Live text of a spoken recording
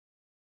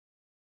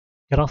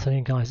Good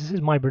afternoon, guys. This is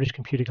My British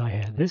Computer Guy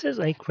here. This is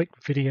a quick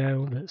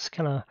video that's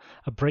kind of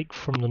a break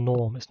from the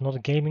norm. It's not a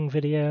gaming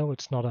video,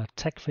 it's not a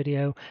tech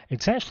video,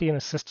 it's actually an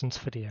assistance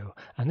video.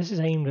 And this is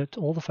aimed at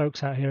all the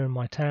folks out here in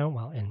my town,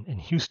 well, in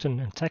Houston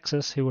and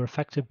Texas, who were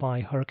affected by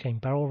Hurricane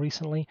Beryl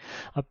recently.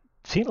 I've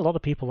seen a lot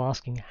of people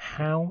asking,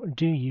 how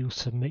do you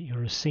submit your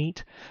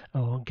receipt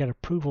or get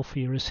approval for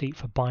your receipt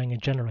for buying a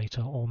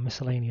generator or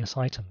miscellaneous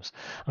items?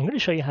 I'm going to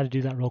show you how to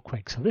do that real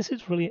quick. So this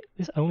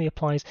only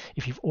applies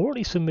if you've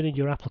already submitted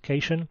your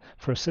application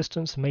for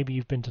assistance. Maybe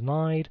you've been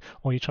denied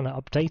or you're trying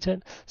to update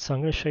it. So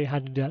I'm going to show you how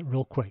to do that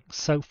real quick.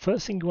 So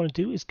first thing you want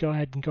to do is go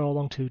ahead and go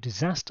along to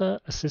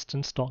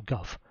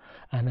disasterassistance.gov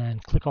and then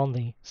click on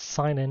the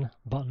sign in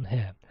button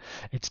here.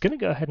 It's going to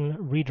go ahead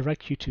and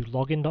redirect you to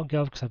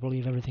login.gov because I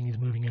believe everything is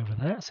moving over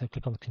there. So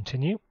click on the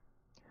continue.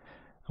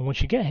 And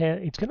once you get here,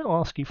 it's going to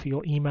ask you for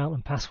your email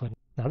and password.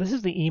 Now this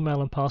is the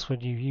email and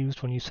password you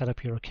used when you set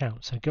up your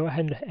account. So go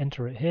ahead and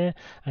enter it here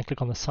and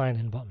click on the sign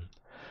in button.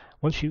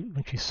 Once you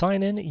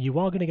sign in, you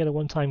are going to get a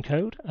one-time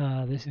code.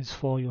 This is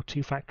for your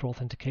two-factor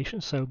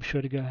authentication. So be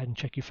sure to go ahead and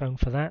check your phone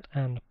for that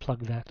and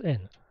plug that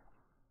in.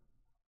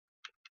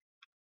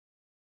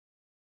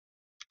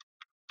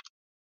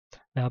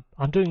 Now,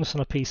 I'm doing this on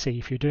a PC.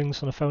 If you're doing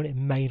this on a phone, it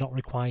may not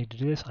require you to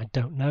do this. I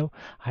don't know.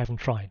 I haven't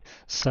tried.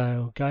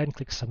 So go ahead and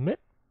click Submit.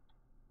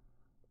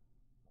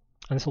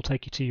 And this will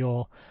take you to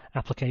your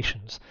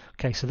applications.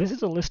 Okay, so this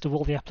is a list of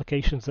all the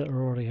applications that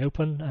are already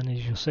open. And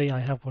as you'll see, I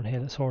have one here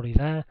that's already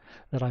there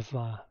that I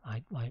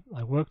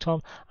worked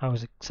on. I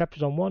was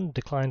accepted on one,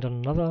 declined on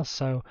another.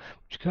 So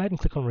just go ahead and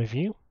click on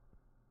Review.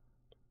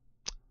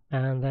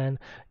 And then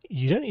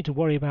you don't need to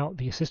worry about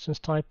the assistance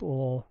type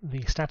or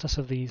the status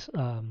of these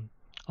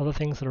other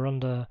things that are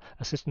under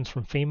assistance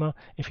from FEMA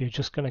if you're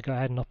just going to go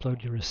ahead and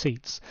upload your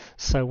receipts.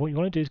 So what you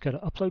want to do is go to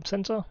Upload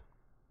Center,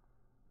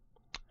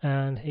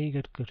 and here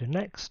you go to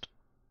Next,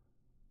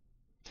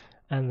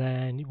 and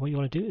then what you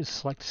want to do is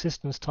select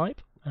Assistance Type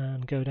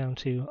and go down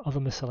to Other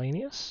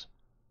Miscellaneous,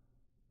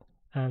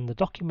 and the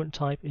document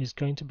type is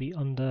going to be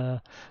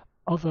under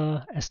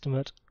Other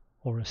Estimate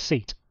or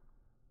Receipt.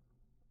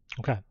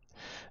 Okay.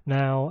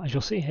 Now, as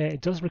you'll see here,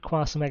 it does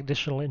require some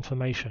additional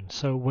information.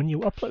 So when you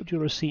upload your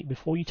receipt,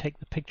 before you take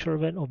the picture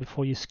of it or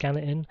before you scan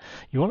it in,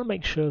 you want to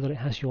make sure that it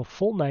has your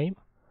full name,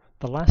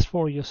 the last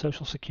four of your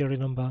social security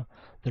number,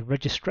 the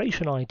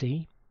registration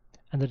ID,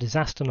 and the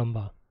disaster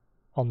number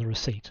on the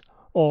receipt.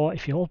 Or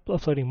if you're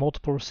uploading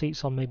multiple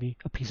receipts on maybe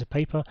a piece of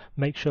paper,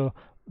 make sure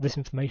this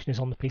information is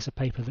on the piece of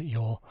paper that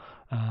you're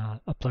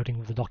uploading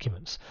with the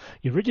documents.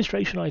 Your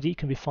registration ID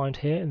can be found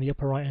here in the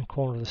upper right hand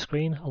corner of the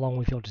screen along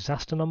with your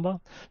disaster number.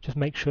 Just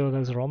make sure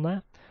those are on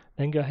there.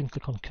 Then go ahead and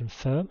click on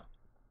Confirm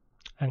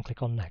and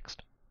click on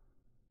Next.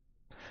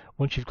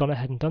 Once you've gone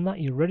ahead and done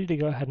that, you're ready to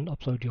go ahead and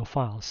upload your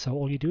files. So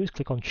all you do is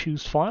click on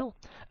Choose File,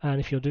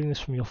 and if you're doing this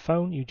from your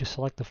phone, you just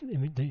select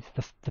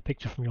the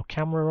picture from your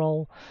camera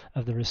roll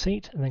of the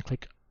receipt and then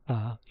click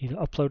either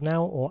Upload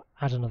Now or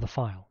Add Another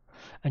File.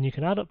 And you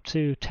can add up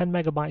to 10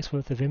 megabytes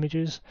worth of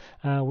images,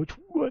 which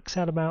works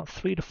out about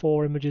 3 to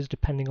 4 images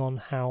depending on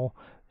how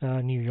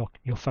new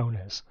your phone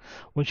is.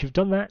 Once you've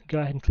done that, go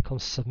ahead and click on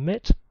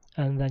Submit,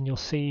 and then you'll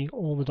see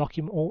all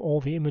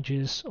the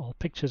images or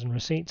pictures and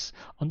receipts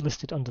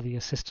listed under the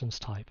assistance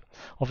type.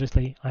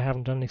 Obviously, I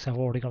haven't done this, I've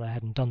already gone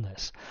ahead and done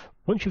this.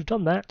 Once you've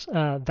done that,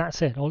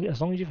 that's it.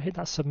 As long as you've hit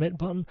that submit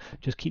button,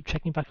 just keep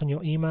checking back on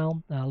your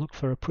email, look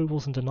for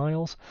approvals and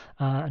denials,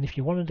 and if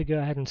you wanted to go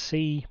ahead and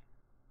see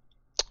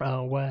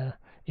where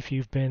if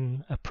you've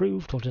been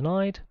approved or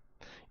denied,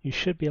 you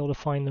should be able to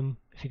find them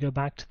if you go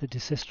back to the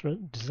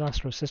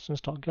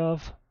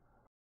disasterassistance.gov.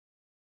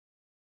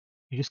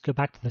 You just go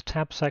back to the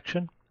tab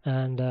section,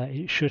 and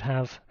it should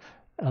have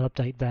an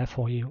update there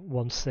for you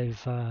once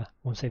they've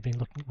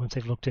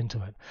looked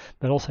into it.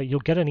 But also you'll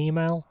get an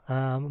email,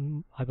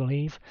 I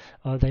believe.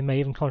 They may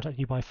even contact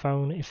you by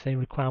phone if they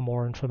require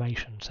more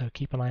information, so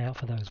keep an eye out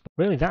for those. But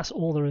really, that's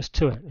all there is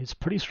to it. It's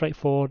pretty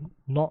straightforward,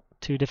 not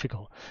too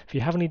difficult. If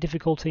you have any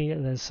difficulty,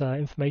 there's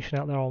information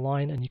out there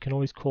online, and you can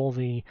always call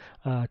the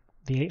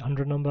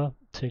 800 number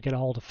to get a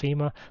hold of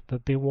FEMA,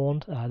 but be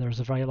warned, there is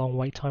a very long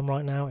wait time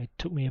right now. It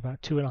took me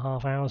about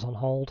 2.5 hours on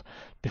hold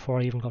before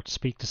I even got to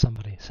speak to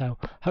somebody. So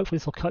hopefully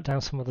this will cut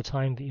down some of the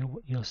time that you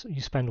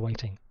spend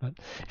waiting. But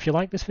if you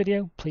like this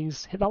video,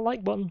 please hit that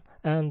like button,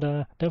 and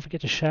don't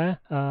forget to share.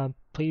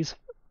 Please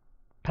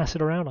pass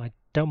it around. I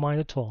don't mind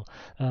at all.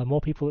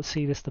 More people that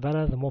see this, the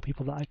better. The more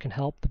people that I can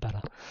help, the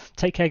better.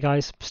 Take care,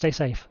 guys. Stay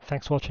safe.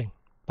 Thanks for watching.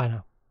 Bye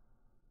now.